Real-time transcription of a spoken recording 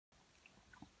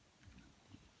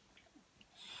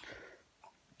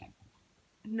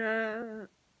na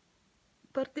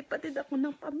parte-patid ako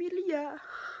ng pamilya.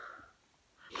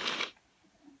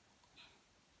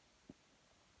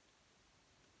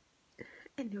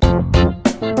 Anyway.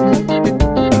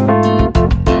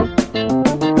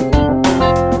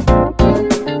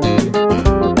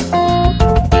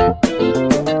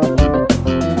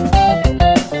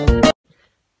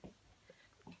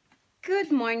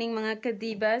 Good morning mga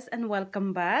kadibas and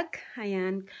welcome back.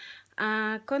 Ayan,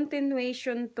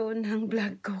 continuation to ng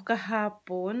vlog ko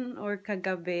kahapon or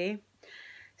kagabi.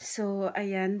 So,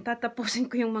 ayan, tatapusin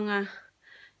ko yung mga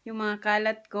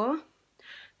kalat ko.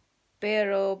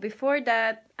 Pero before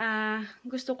that,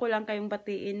 gusto ko lang kayong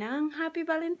batiin ng Happy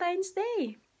Valentine's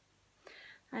Day.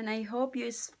 And I hope you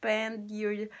spend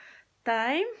your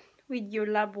time with your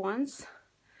loved ones,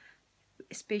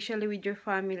 especially with your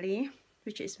family,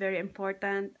 which is very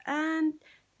important, and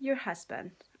your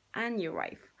husband and your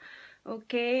wife.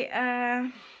 Okay,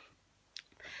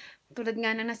 tulad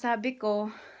nga na nasabi ko,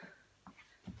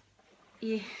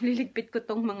 ililigpit ko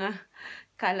tong mga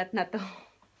kalat na to.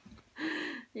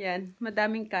 Yan,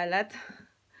 madaming kalat.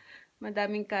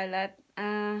 Madaming kalat.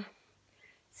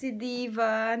 Si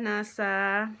Diva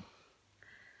nasa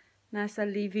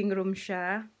living room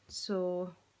siya. So,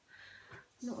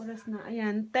 no oras na?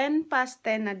 Ayan, 10 past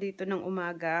 10 na dito ng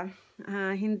umaga.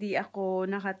 Hindi ako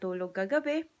nakatulog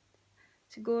kagabi.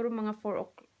 Siguro mga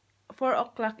 4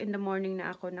 o'clock in the morning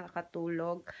na ako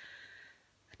nakatulog.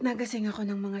 At nagasing ako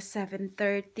ng mga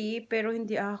 7:30. Pero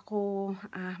hindi ako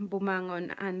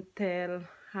bumangon until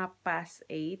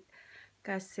 8:30.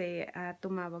 Kasi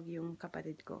tumawag yung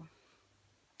kapatid ko.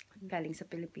 Galing sa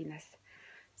Pilipinas.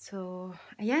 So,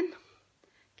 ayan.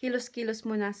 Kilos-kilos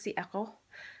muna ako.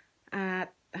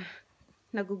 At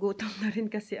nagugutom na rin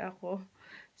kasi ako.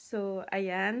 So,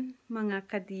 ayan,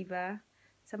 mga kadiba,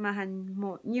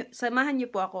 samahan niyo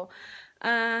po ako.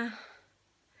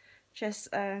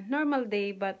 Just a normal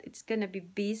day, but it's gonna be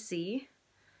busy.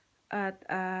 At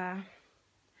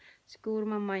siguro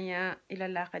mamaya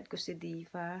ilalakad ko si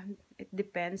Diva. It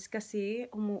depends kasi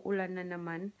umuulan na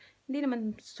naman. Hindi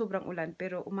naman sobrang ulan,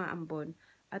 pero umaambon.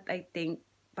 At I think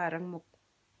parang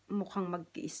mukhang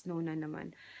mag-i-snow na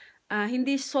naman.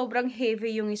 Hindi sobrang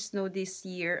heavy yung snow this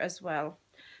year as well.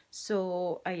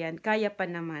 So, ayan, kaya pa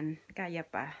naman. Kaya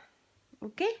pa.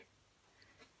 Okay?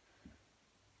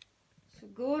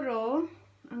 Siguro,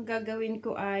 ang gagawin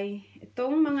ko ay,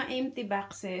 itong mga empty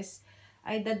boxes,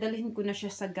 ay dadalhin ko na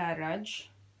siya sa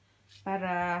garage.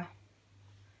 Para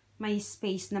may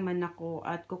space naman ako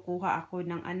at kukuha ako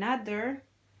ng another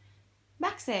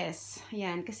boxes.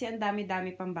 Ayan, kasi ang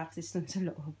dami-dami pang boxes dun sa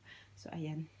loob. So,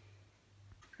 ayan.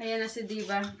 Ayan na si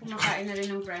Diva. Kumakain na rin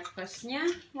ng breakfast niya.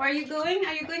 Where are you going?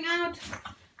 Are you going out?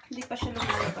 Hindi pa siya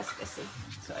lumalabas kasi.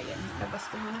 So, ayan. Labas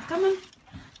ko muna. Come on.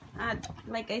 At,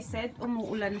 like I said,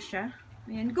 umuulan siya.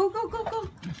 Ayan. Go, go, go, go.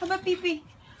 Haba, pipi.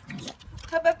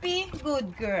 Haba, pi.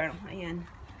 Good girl. Ayan.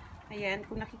 Ayan.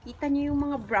 Kung nakikita niyo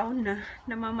yung mga brown na,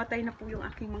 namamatay na po yung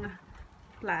aking mga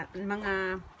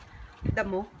mga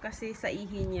damo. Kasi sa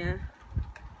ihi niya.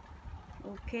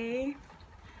 Okay.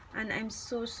 And I'm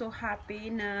so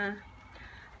happy na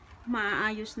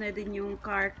maayos na din yung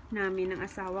cart namin ng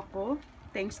asawa ko.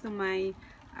 Thanks to my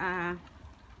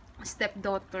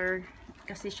stepdaughter.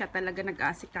 Kasi siya talaga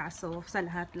nag-aasikaso sa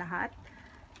lahat-lahat.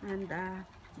 And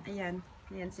ayan.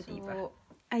 Ayan si Diva. So,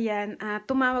 ayan.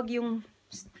 Tumawag yung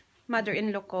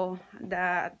mother-in-law ko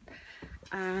that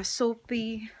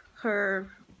Sophie,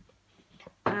 her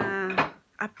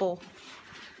apo.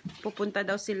 Pupunta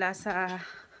daw sila sa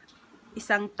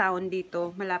isang town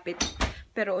dito, malapit.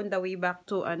 Pero on the way back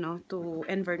to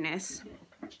Inverness.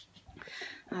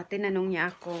 Tinanong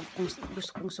niya ako kung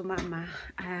gusto kong sumama.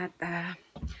 At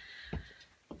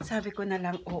sabi ko na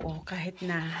lang oo, kahit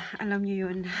na alam niyo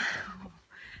yun.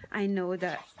 I know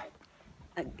that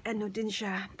ano din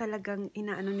siya, talagang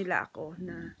inaano nila ako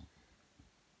na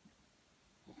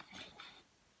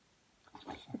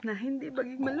hindi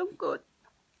maging malungkot.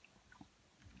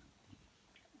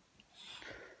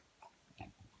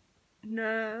 Na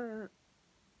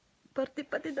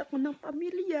parte-patid ako ng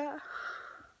pamilya.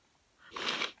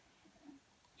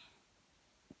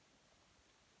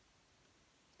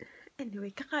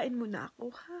 Anyway, kakain muna ako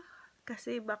ha.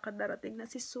 Kasi baka darating na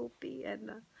si Sophie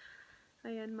and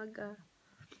ayan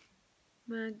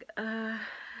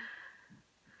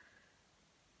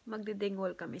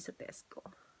magdi-Dingwall kami sa Tesco.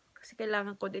 Kasi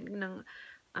kailangan ko din ng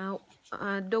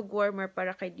dog warmer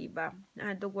para kay Diva.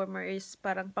 Dog warmer is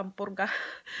parang pampurga.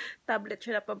 Tablet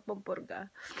siya na pampurga.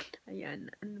 Ayan.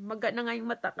 Maga na nga yung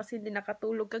mata kasi hindi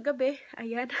nakatulog kagabi.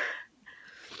 Ayan.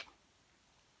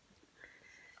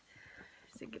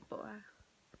 Sige po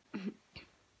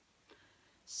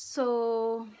So,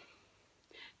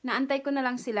 naantay ko na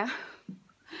lang sila.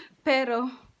 Pero,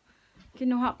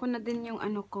 kinuha ko na din yung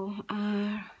ano ko,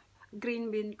 green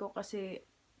bean ko kasi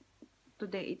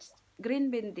today it's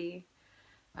green bean day.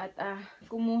 At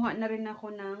kumuha na rin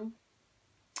ako ng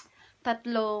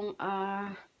 3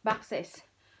 boxes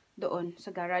doon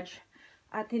sa garage.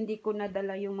 At hindi ko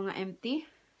nadala yung mga empty.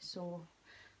 So,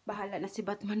 bahala na si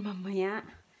Batman mamaya.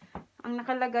 Ang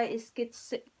nakalagay is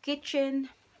kitchen.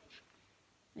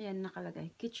 Ayan,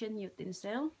 nakalagay. Kitchen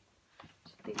utensil.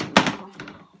 So, tignan ko.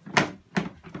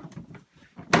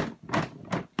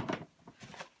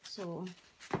 So,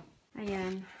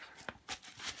 ayan.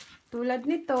 Tulad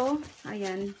nito,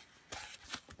 ayan.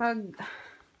 Pag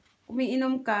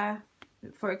umiinom ka,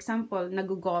 for example,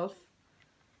 nag-golf.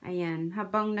 Ayan.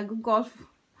 Habang nag-golf,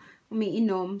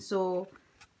 umiinom. So,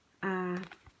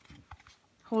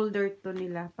 holder to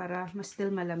nila para mas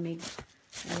still malamig.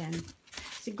 Ayan.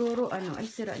 Siguro, ay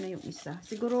sira na yung isa.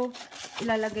 Siguro,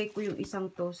 ilalagay ko yung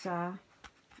isang to sa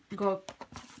golf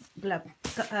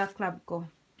club ko.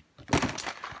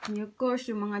 And of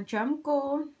course, yung mga jam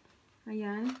ko.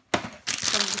 Ayan.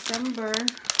 Pag December.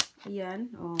 Ayan.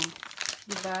 O.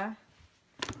 Diba?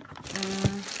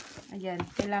 Ayan.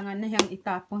 Kailangan na yung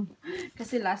itapon.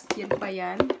 Kasi last year pa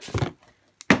yan.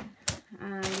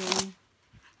 Yung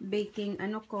baking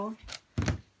ko.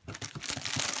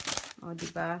 O,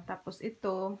 diba? Tapos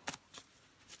ito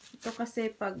kasi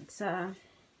pag sa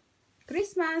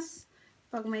Christmas,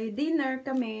 pag may dinner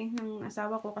kami ng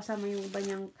asawa ko kasama yung iba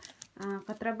niyang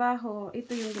katrabaho,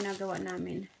 ito yung ginagawa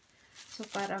namin. So,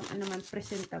 parang naman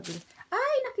presentable.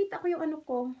 Ay, nakita ko yung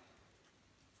ko.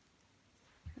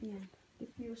 Ayan.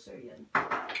 Diffuser yan.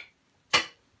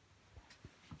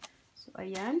 So,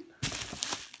 ayan.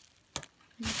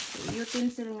 So,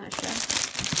 utensil nga siya.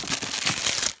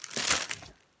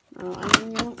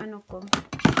 Ayan yung ko.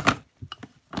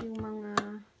 Yung mga,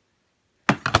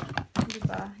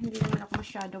 diba, hindi naman ako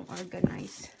masyadong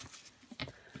organized.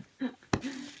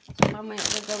 So, mamaya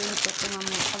gagawin ko ito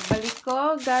mamaya. Pagbalik ko,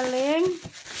 galing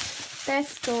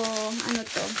Tesco. Ano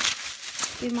to?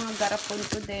 Yung mga garapon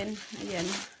ko din. Ayan.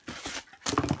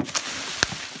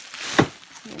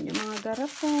 Ayan yung mga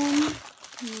garapon.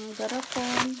 Mga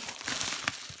garapon.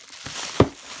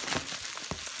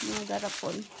 Mga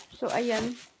garapon. So,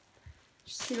 ayan.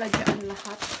 Sila dyan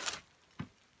lahat.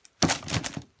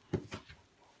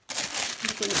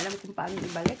 Hindi ko na alam kung paano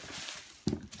ibalik.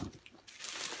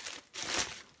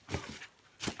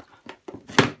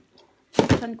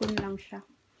 Saan ko lang siya.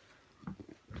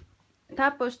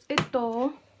 Tapos,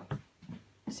 ito,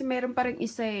 kasi meron pa rin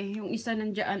isa yung isa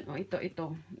nandiyan. O, ito.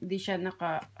 Hindi siya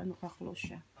naka-close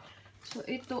siya. So,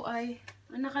 ito ay,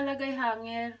 nakalagay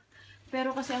hanger.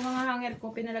 Pero kasi ang mga hanger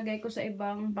ko, pinalagay ko sa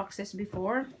ibang boxes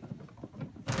before.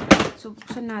 So,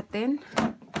 buksan natin.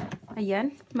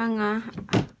 Ayan. Mga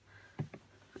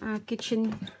kitchen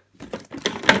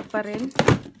pa rin.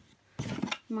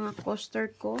 Mga coaster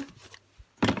ko.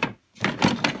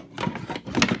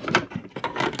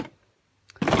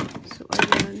 So,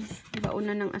 ayan.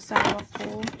 Baunan ng asawa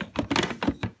ko.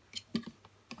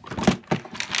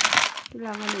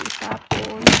 Kailangan yung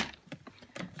itapon.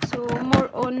 So,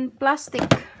 more on plastic.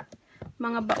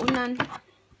 Mga baunan.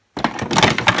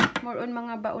 More on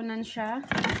mga baunan siya.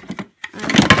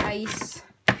 Ice.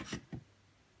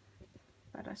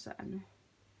 Para sa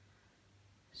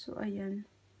So, ayan.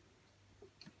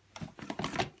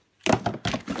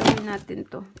 Gawin natin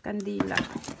to. Kandila.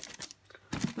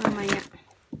 Mamaya.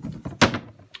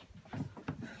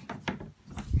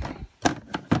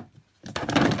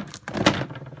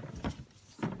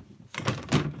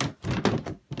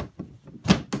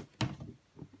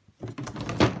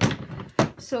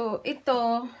 So,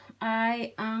 ito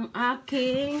ay ang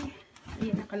aking,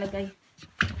 ayan, nakalagay.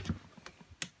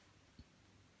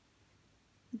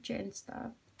 Gen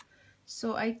stuff.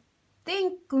 So, I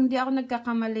think, kung di ako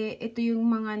nagkakamali, ito yung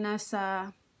mga nasa,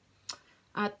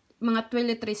 at mga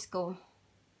toiletries ko.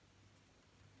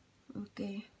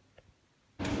 Okay.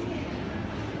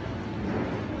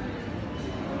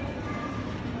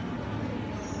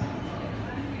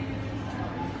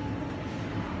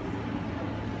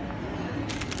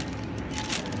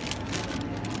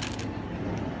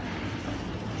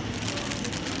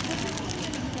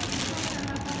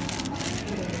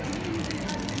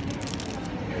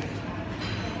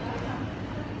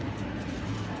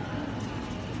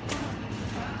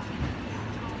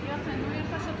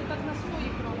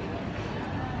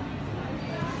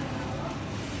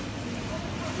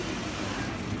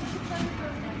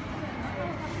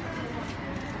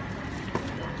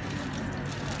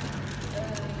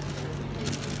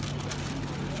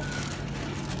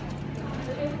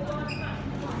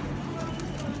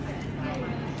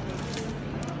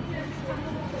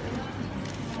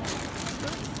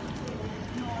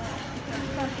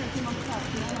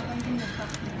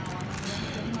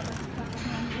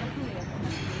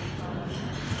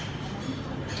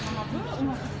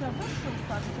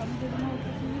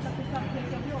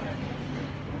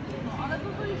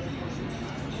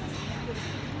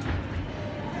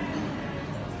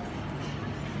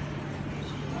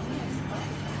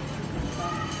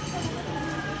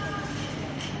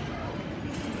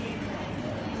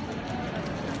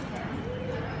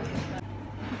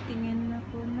 Tingin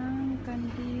ako ng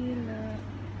kandila.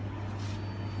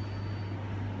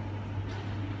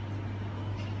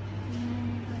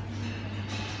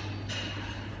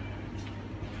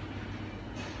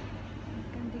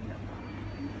 Kandila.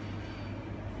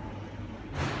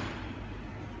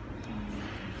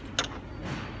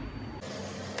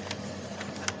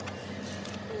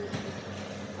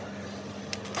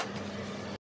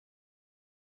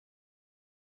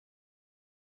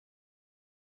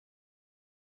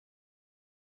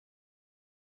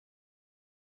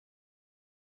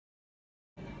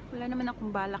 Wala naman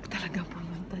akong balak talaga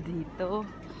pumunta dito.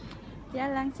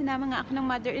 Kaya lang, sinama nga ako ng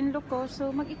mother-in-law ko.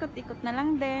 So, mag-ikot-ikot na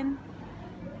lang din.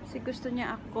 Kasi gusto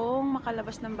niya akong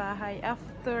makalabas ng bahay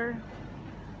after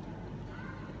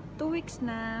 2 weeks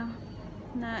na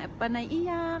panay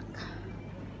iyak.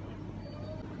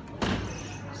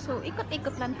 So,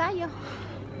 ikot-ikot lang tayo.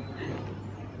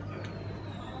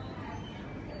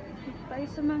 Dito tayo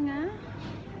sa mga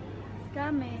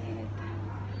gamit.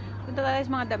 Punta tayo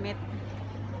sa mga damit.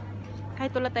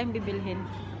 Kahit wala tayong bibilhin.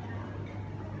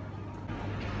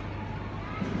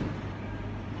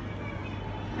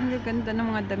 Ang ganda ng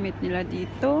mga damit nila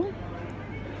dito.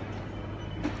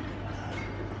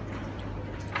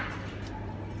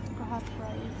 Half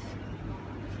price.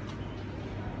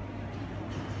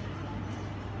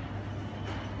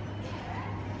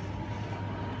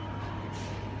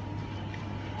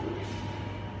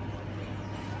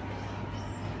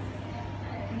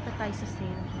 Punta tayo sa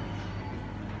sale.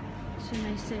 So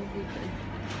nice sale dito.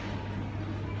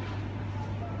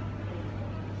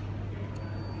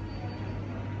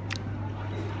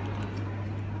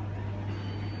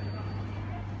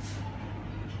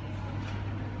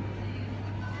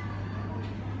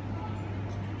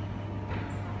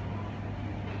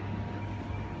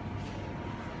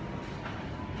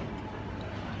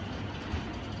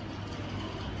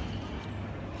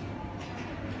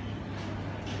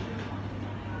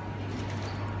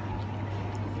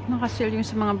 Naka-sale yung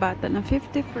sa mga bata na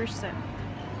 50%.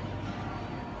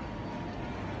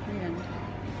 Ayan.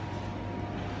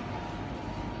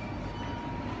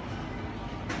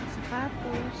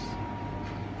 Sapatos.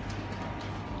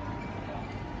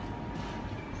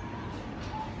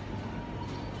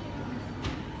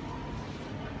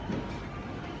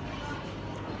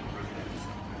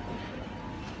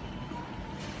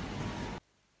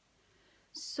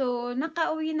 So,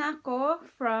 nakauwi na ako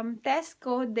from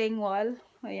Tesco, Dingwall.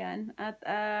 Ayan. At,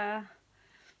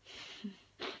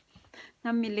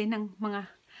 namili lang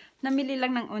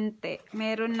ng unti.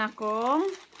 Meron akong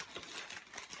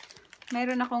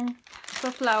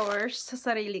flowers sa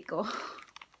sarili ko.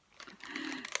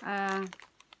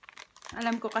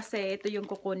 Alam ko kasi ito yung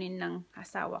kukunin ng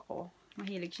asawa ko.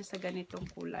 Mahilig siya sa ganitong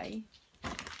kulay.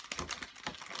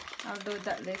 I'll do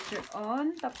that later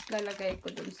on. Tapos lalagay ko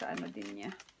dun sa ano din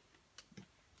niya.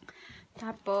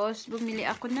 Tapos, bumili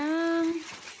ako ng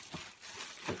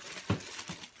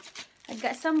I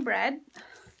got some bread.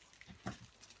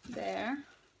 There.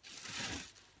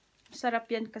 Sarap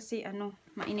yan kasi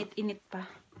mainit-init pa.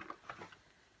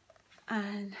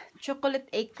 And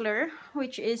chocolate eclair,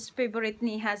 which is favorite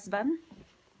ni husband.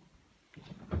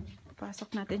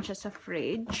 Pasok natin siya sa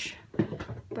fridge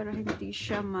para hindi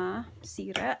siya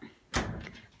masira.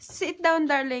 Sit down,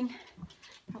 darling.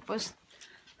 Tapos,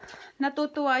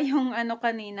 natutuwa yung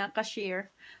kanina,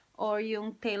 cashier or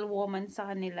yung tail woman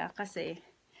sa kanila kasi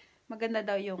maganda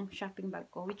daw yung shopping bag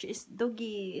ko, which is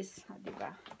doggies.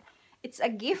 Diba? It's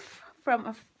a gift from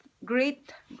a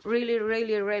great,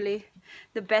 really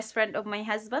the best friend of my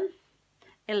husband,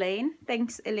 Elaine.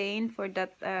 Thanks, Elaine, for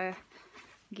that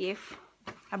gift.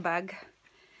 A bag.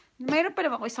 Mayroon pa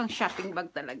naman ako isang shopping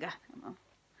bag talaga.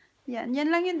 Yan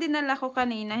lang yung dinala ko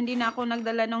kanina. Hindi na ako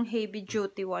nagdala ng heavy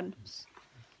duty ones.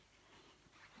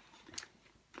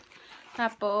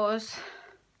 Tapos,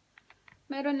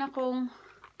 meron akong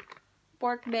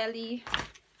pork belly.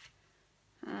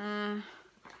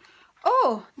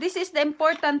 Oh, this is the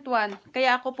important one.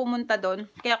 Kaya ako pumunta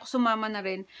doon. Kaya ako sumama na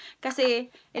rin.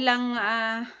 Kasi ilang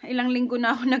linggo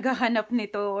na ako naghahanap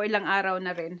nito. O ilang araw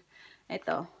na rin.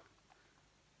 Ito.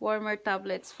 Warmer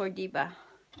tablets for Diva.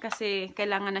 Kasi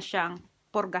kailangan na siyang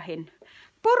purgahin.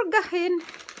 Purgahin!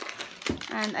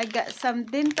 And I got some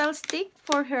dental stick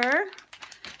for her.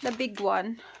 The big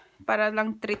one. Para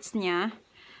lang treats niya.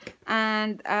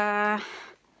 And,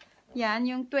 yan,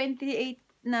 yung 28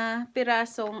 na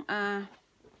pirasong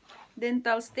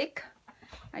dental stick.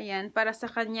 Ayan, para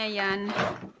sa kanya yan.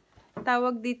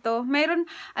 Tawag dito. Mayroon,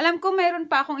 alam ko mayroon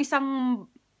pa akong isang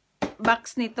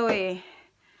box nito eh.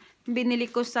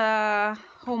 Binili ko sa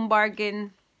Home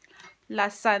Bargain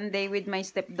last Sunday with my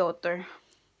stepdaughter.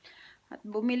 At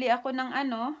bumili ako ng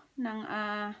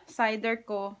cider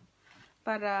ko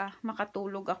para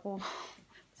makatulog ako.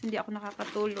 Kasi hindi ako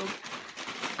nakakatulog.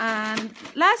 And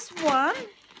last one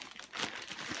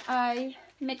ay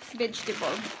mixed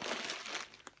vegetable.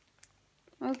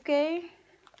 Okay.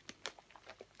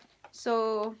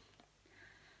 So,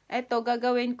 eto,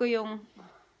 gagawin ko yung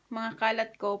mga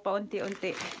kalat ko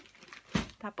paunti-unti.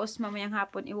 Tapos, mamayang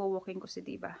hapon, iwo-walking ko si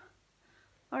Diba.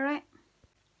 Alright.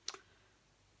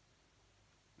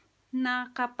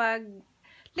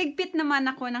 Nakapag-ligpit naman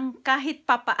ako ng kahit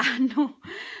papaano.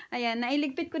 Ayan,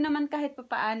 nailigpit ko naman kahit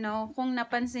papaano. Kung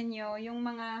napansin nyo, yung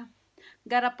mga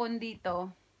garapon dito,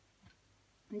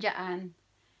 diyan.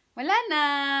 Wala na.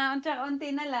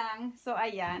 Unti na lang. So,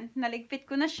 ayan. Naligpit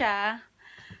ko na siya.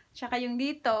 Tsaka yung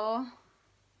dito,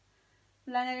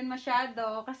 wala na rin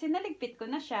masyado. Kasi naligpit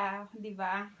ko na siya.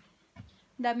 Diba?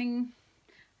 Daming,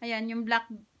 ayan, yung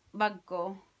black bag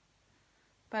ko.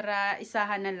 Para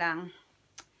isahan na lang.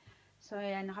 So,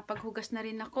 ayan. Nakapaghugas na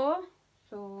rin ako.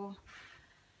 So,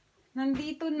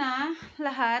 nandito na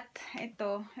lahat.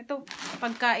 Ito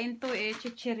pagkain to eh.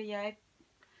 Chichirya.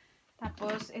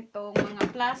 Tapos, itong mga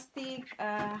plastic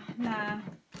na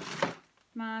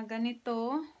mga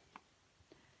ganito.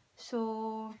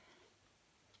 So,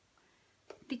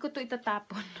 di ko to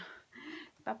itatapon.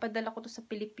 Ipapadala ko to sa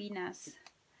Pilipinas.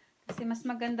 Kasi mas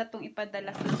maganda tong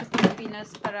ipadala sa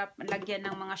Pilipinas para lagyan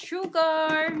ng mga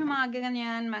sugar, mga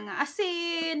ganyan, mga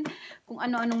asin, kung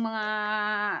ano-anong mga,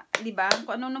 diba?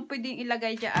 Kung ano-anong pwedeng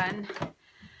ilagay dyan.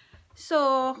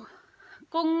 So,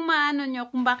 kung maano nyo,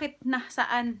 kung bakit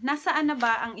nasaan na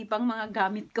ba ang ibang mga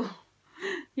gamit ko?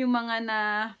 Yung mga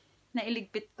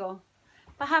nailigpit ko.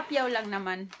 Pahapyaw lang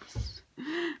naman.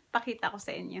 Pakita ko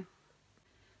sa inyo.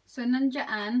 So,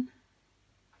 nandyan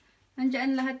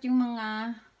lahat yung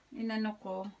mga inano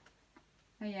ko.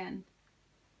 Ayan.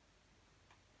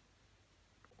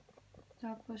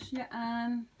 Tapos,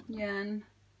 yan.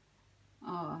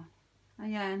 Oh,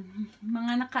 ayan.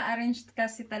 Mga naka-arrange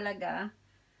kasi talaga.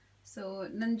 So,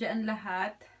 nandiyan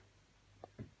lahat.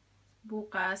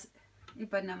 Bukas,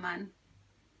 iba naman.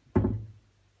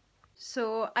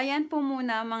 So, ayan po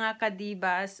muna mga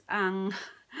kadibas ang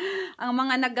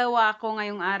mga nagawa ko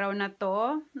ngayong araw na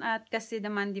to. At kasi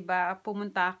naman, di ba,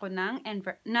 pumunta ako ng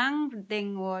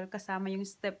Dingwall kasama yung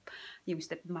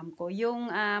stepmom ko, yung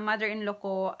mother-in-law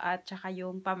ko at saka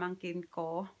yung pamangkin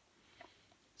ko.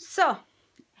 So,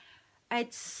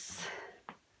 it's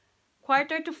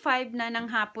 4:45 na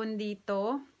ng hapon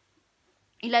dito.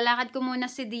 Ilalakad ko muna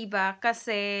si Diba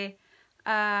kasi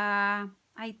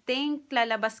I think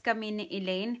lalabas kami ni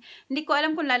Elaine. Hindi ko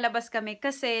alam kung lalabas kami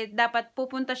kasi dapat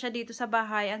pupunta siya dito sa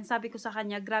bahay. Ang sabi ko sa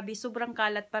kanya, grabe, sobrang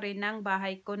kalat pa rin ng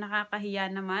bahay ko.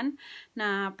 Nakakahiya naman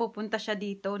na pupunta siya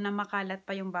dito na makalat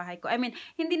pa yung bahay ko. I mean,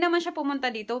 hindi naman siya pumunta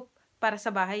dito para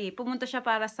sa bahay. Pumunta siya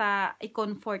para sa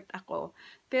i-comfort ako.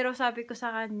 Pero sabi ko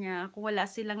sa kanya, kung wala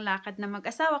silang lakad na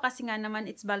mag-asawa, kasi nga naman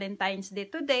it's Valentine's Day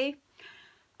today,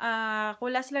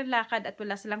 kung wala silang lakad at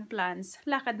wala silang plans,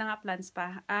 lakad na nga plans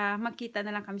pa, magkita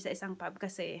na lang kami sa isang pub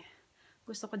kasi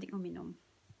gusto ko ding uminom.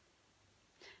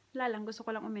 Wala lang, gusto ko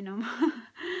lang uminom.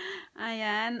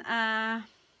 Ayan.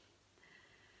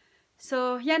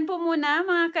 So, yan po muna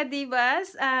mga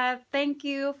kadibas. Thank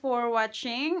you for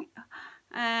watching.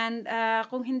 And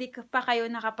kung hindi pa kayo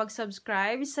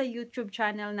nakapag-subscribe sa YouTube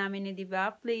channel namin ni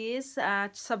Diba, please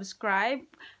subscribe.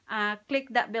 Click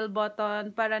that bell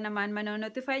button para naman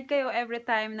manonotified kayo every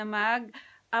time na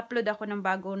mag-upload ako ng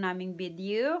bago naming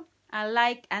video.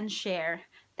 Like and share.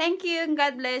 Thank you and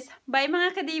God bless. Bye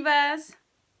mga kadivas!